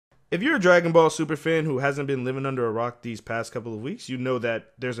If you're a Dragon Ball Super fan who hasn't been living under a rock these past couple of weeks, you know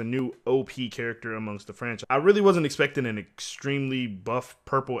that there's a new OP character amongst the franchise. I really wasn't expecting an extremely buff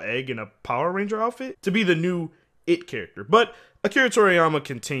purple egg in a Power Ranger outfit to be the new It character, but Akira Toriyama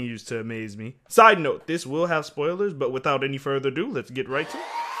continues to amaze me. Side note, this will have spoilers, but without any further ado, let's get right to it.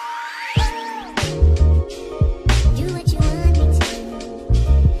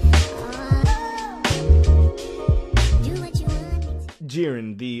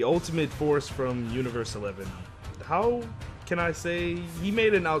 Jiren, the ultimate force from Universe 11. How can I say? He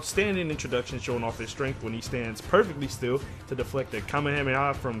made an outstanding introduction showing off his strength when he stands perfectly still to deflect a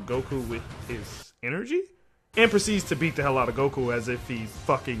Kamehameha from Goku with his energy, and proceeds to beat the hell out of Goku as if he's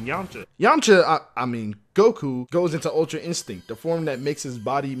fucking Yamcha. Goku goes into Ultra Instinct, the form that makes his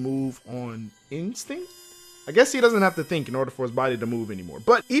body move on instinct? I guess he doesn't have to think in order for his body to move anymore.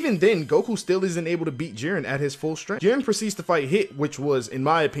 But even then, Goku still isn't able to beat Jiren at his full strength. Jiren proceeds to fight Hit, which was, in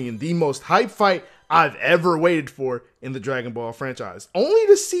my opinion, the most hype fight I've ever waited for in the Dragon Ball franchise. Only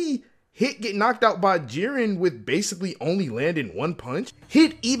to see Hit get knocked out by Jiren with basically only landing one punch.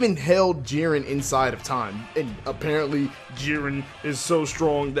 Hit even held Jiren inside of time, and apparently Jiren is so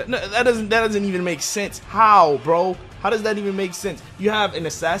strong that that doesn't even make sense. How, bro? How does that even make sense? You have an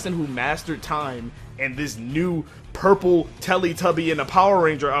assassin who mastered time, and this new purple Teletubby in a Power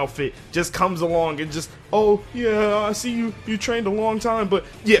Ranger outfit just comes along and just, oh yeah, I see you trained a long time, but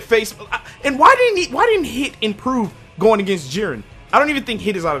yeah, face. And why didn't Hit improve going against Jiren? I don't even think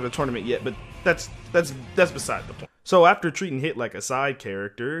Hit is out of the tournament yet, but that's beside the point. So after treating Hit like a side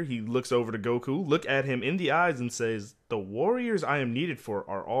character, he looks over to Goku, look at him in the eyes, and says, "The warriors I am needed for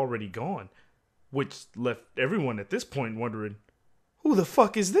are already gone," which left everyone at this point wondering, who the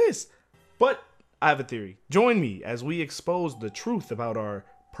fuck is this? But I have a theory. Join me as we expose the truth about our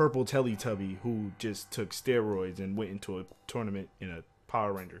purple Teletubby who just took steroids and went into a tournament in a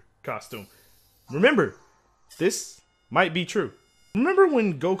Power Ranger costume. Remember, this might be true. Remember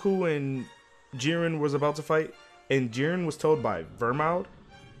when Goku and Jiren was about to fight, and Jiren was told by Vermaud,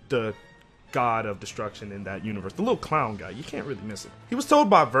 the god of destruction in that universe, the little clown guy, you can't really miss him. He was told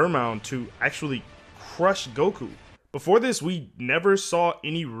by Vermaud to actually crush Goku. Before this, we never saw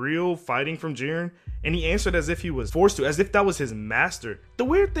any real fighting from Jiren, and he answered as if he was forced to, as if that was his master. The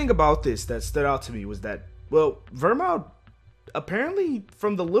weird thing about this that stood out to me was that, well, Vermaud, apparently,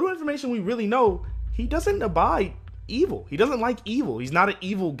 from the little information we really know, he doesn't abide evil. He doesn't like evil. He's not an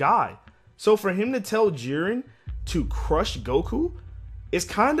evil guy. So for him to tell Jiren to crush Goku is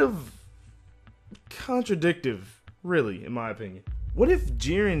kind of contradictory, really, in my opinion. What if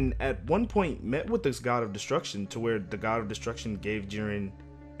Jiren at one point met with this god of destruction to where the god of destruction gave Jiren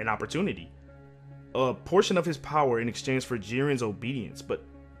an opportunity, a portion of his power in exchange for Jiren's obedience? But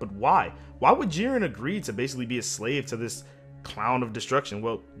why? Why would Jiren agree to basically be a slave to this clown of destruction?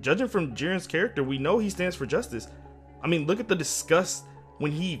 Well, judging from Jiren's character, we know he stands for justice. I mean, look at the disgust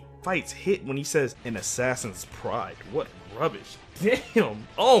when he fights Hit, when he says an assassin's pride. What rubbish. Damn.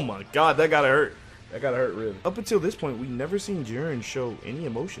 Oh my god, that gotta hurt. That gotta hurt, really. Up until this point, we never seen Jiren show any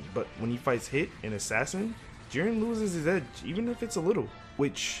emotion, but when he fights Hit, an assassin, Jiren loses his edge, even if it's a little.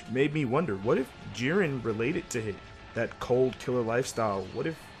 Which made me wonder, what if Jiren related to Hit? That cold killer lifestyle. What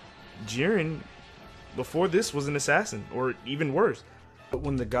if Jiren, before this, was an assassin, or even worse? But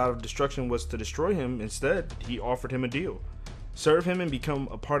when the god of destruction was to destroy him, instead, he offered him a deal. Serve him and become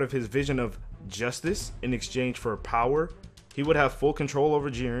a part of his vision of justice in exchange for power. He would have full control over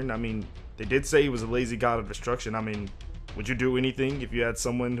Jiren. I mean, they did say he was a lazy god of destruction. I mean, would you do anything if you had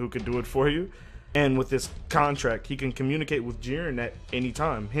someone who could do it for you? And with this contract, he can communicate with Jiren at any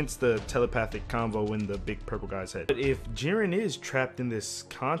time, hence the telepathic convo in the big purple guy's head. But if Jiren is trapped in this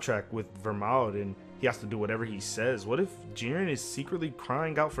contract with Vermaud and he has to do whatever he says, what if Jiren is secretly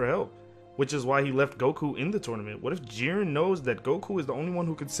crying out for help? Which is why he left Goku in the tournament. What if Jiren knows that Goku is the only one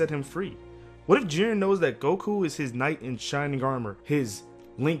who could set him free? What if Jiren knows that Goku is his knight in shining armor, his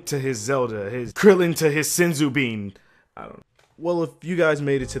Link to his Zelda, his Krillin to his Senzu Bean? I don't know. Well, if you guys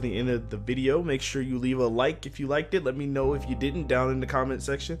made it to the end of the video, make sure you leave a like if you liked it. Let me know if you didn't down in the comment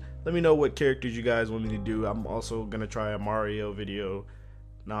section. Let me know what characters you guys want me to do. I'm also gonna try a Mario video,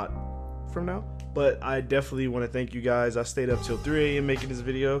 not from now, but I definitely want to thank you guys. I stayed up till 3 a.m. making this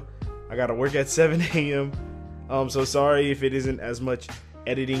video. I gotta work at 7 a.m. So sorry if it isn't as much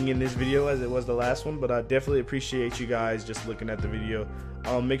editing in this video as it was the last one, but I definitely appreciate you guys just looking at the video.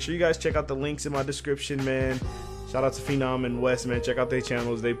 Make sure you guys check out the links in my description, man. Shout out to Phenom and Wes, man. Check out their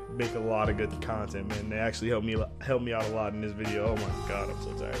channels. They make a lot of good content, man. They actually helped me out a lot in this video. Oh my god, I'm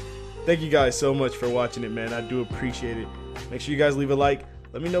so tired. Thank you guys so much for watching it, man. I do appreciate it. Make sure you guys leave a like.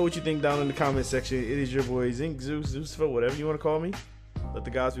 Let me know what you think down in the comment section. It is your boy ZinQ, Zeusifa, whatever you want to call me. Let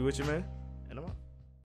the gods be with you, man.